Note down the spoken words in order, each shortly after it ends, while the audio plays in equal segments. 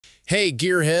Hey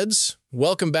gearheads,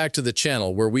 welcome back to the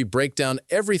channel where we break down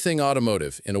everything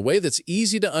automotive in a way that's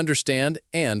easy to understand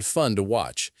and fun to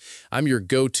watch. I'm your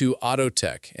go-to auto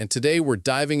tech, and today we're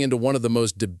diving into one of the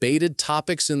most debated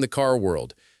topics in the car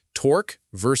world, torque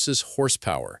versus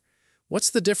horsepower. What's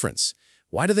the difference?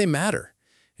 Why do they matter?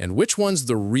 And which one's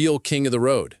the real king of the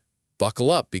road?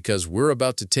 Buckle up because we're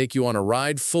about to take you on a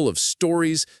ride full of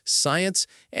stories, science,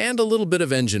 and a little bit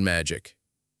of engine magic.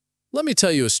 Let me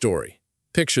tell you a story.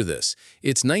 Picture this.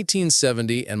 It's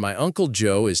 1970 and my Uncle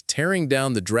Joe is tearing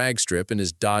down the drag strip in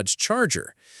his Dodge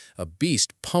Charger, a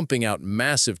beast pumping out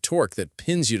massive torque that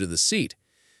pins you to the seat.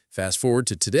 Fast forward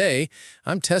to today,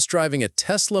 I'm test driving a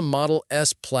Tesla Model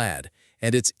S Plaid,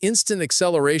 and its instant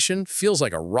acceleration feels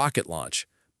like a rocket launch.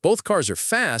 Both cars are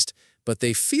fast, but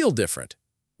they feel different.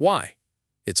 Why?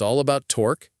 It's all about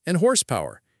torque and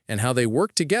horsepower, and how they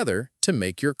work together to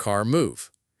make your car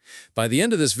move. By the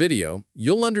end of this video,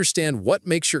 you'll understand what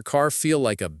makes your car feel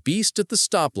like a beast at the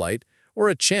stoplight or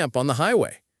a champ on the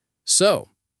highway. So,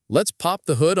 let's pop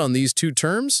the hood on these two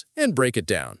terms and break it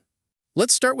down.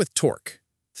 Let's start with torque.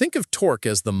 Think of torque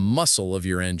as the muscle of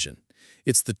your engine.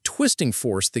 It's the twisting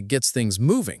force that gets things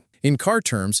moving. In car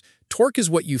terms, torque is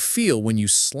what you feel when you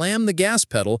slam the gas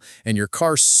pedal and your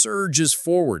car surges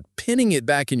forward, pinning it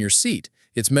back in your seat.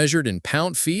 It's measured in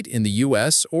pound-feet in the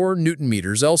US or Newton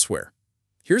meters elsewhere.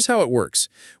 Here's how it works.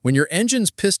 When your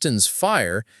engine's pistons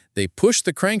fire, they push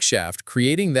the crankshaft,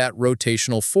 creating that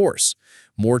rotational force.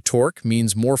 More torque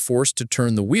means more force to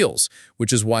turn the wheels,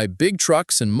 which is why big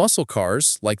trucks and muscle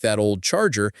cars, like that old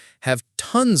Charger, have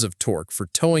tons of torque for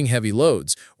towing heavy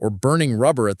loads or burning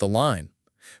rubber at the line.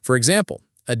 For example,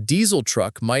 a diesel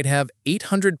truck might have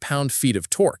 800 pound-feet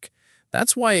of torque.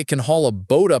 That's why it can haul a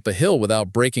boat up a hill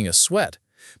without breaking a sweat.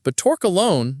 But torque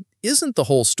alone isn't the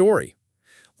whole story.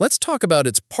 Let's talk about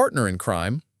its partner in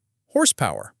crime,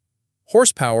 horsepower.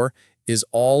 Horsepower is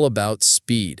all about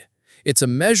speed. It's a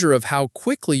measure of how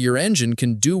quickly your engine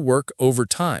can do work over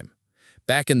time.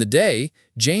 Back in the day,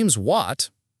 James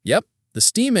Watt, the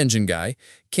steam engine guy,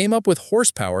 came up with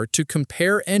horsepower to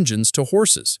compare engines to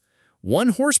horses. 1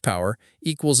 horsepower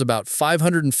equals about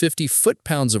 550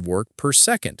 foot-pounds of work per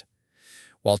second.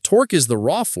 While torque is the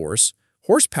raw force,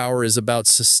 horsepower is about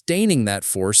sustaining that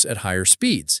force at higher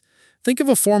speeds. Think of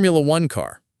a Formula One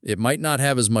car. It might not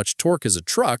have as much torque as a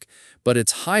truck, but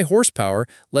its high horsepower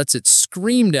lets it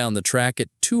scream down the track at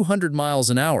 200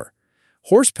 miles an hour.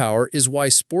 Horsepower is why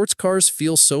sports cars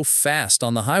feel so fast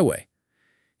on the highway.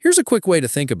 Here's a quick way to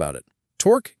think about it.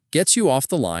 Torque gets you off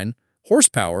the line,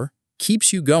 horsepower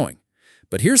keeps you going.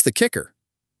 But here's the kicker.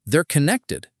 They're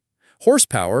connected.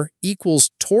 Horsepower equals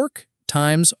torque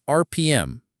times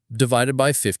RPM divided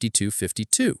by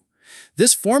 5252.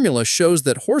 This formula shows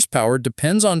that horsepower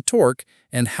depends on torque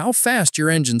and how fast your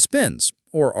engine spins,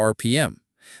 or RPM.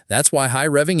 That's why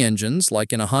high-revving engines,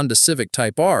 like in a Honda Civic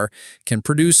Type R, can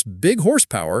produce big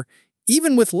horsepower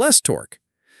even with less torque.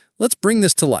 Let's bring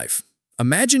this to life.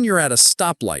 Imagine you're at a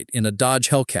stoplight in a Dodge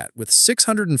Hellcat with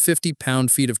 650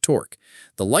 pound-feet of torque.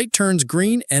 The light turns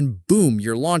green and boom,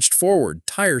 you're launched forward,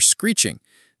 tires screeching.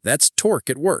 That's torque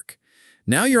at work.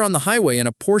 Now you're on the highway in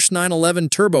a Porsche 911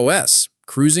 Turbo S,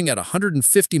 cruising at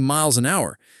 150 miles an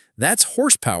hour. That's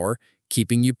horsepower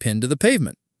keeping you pinned to the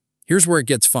pavement. Here's where it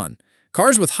gets fun.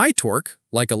 Cars with high torque,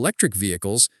 like electric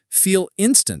vehicles, feel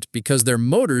instant because their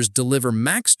motors deliver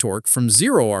max torque from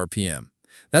 0 RPM.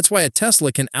 That's why a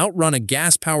Tesla can outrun a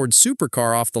gas-powered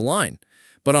supercar off the line.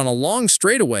 But on a long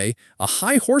straightaway, a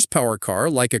high-horsepower car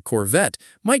like a Corvette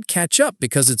might catch up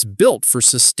because it's built for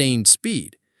sustained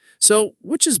speed. So,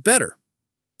 which is better?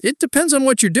 It depends on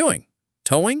what you're doing.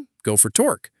 Towing? Go for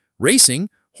torque. Racing?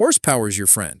 Horsepower's your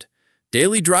friend.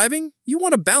 Daily driving? You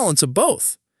want a balance of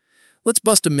both. Let's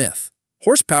bust a myth.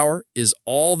 Horsepower is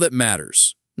all that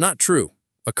matters. Not true.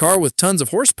 A car with tons of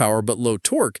horsepower but low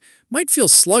torque might feel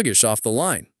sluggish off the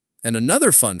line. And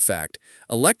another fun fact,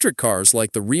 electric cars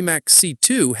like the Rimac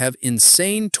C2 have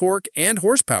insane torque and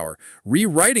horsepower,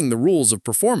 rewriting the rules of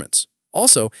performance.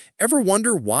 Also, ever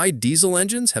wonder why diesel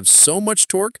engines have so much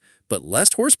torque but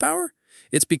less horsepower?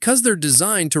 It's because they're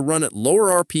designed to run at lower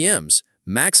RPMs,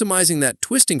 maximizing that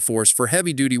twisting force for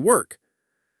heavy-duty work.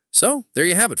 So, there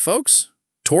you have it, folks.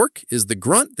 Torque is the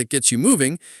grunt that gets you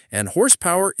moving, and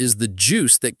horsepower is the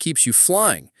juice that keeps you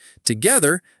flying.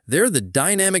 Together, they're the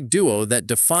dynamic duo that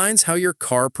defines how your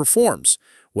car performs.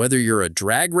 Whether you're a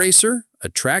drag racer, a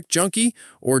track junkie,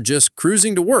 or just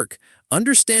cruising to work,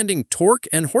 understanding torque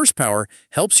and horsepower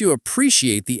helps you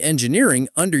appreciate the engineering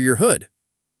under your hood.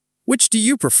 Which do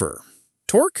you prefer?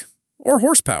 Torque or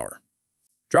horsepower?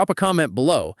 Drop a comment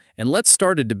below and let's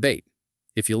start a debate.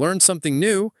 If you learned something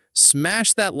new,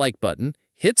 smash that like button,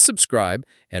 hit subscribe,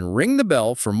 and ring the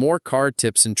bell for more car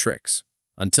tips and tricks.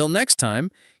 Until next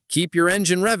time, keep your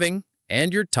engine revving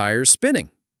and your tires spinning.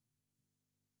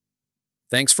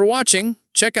 Thanks for watching.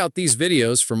 Check out these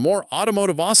videos for more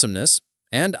automotive awesomeness,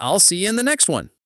 and I'll see you in the next one.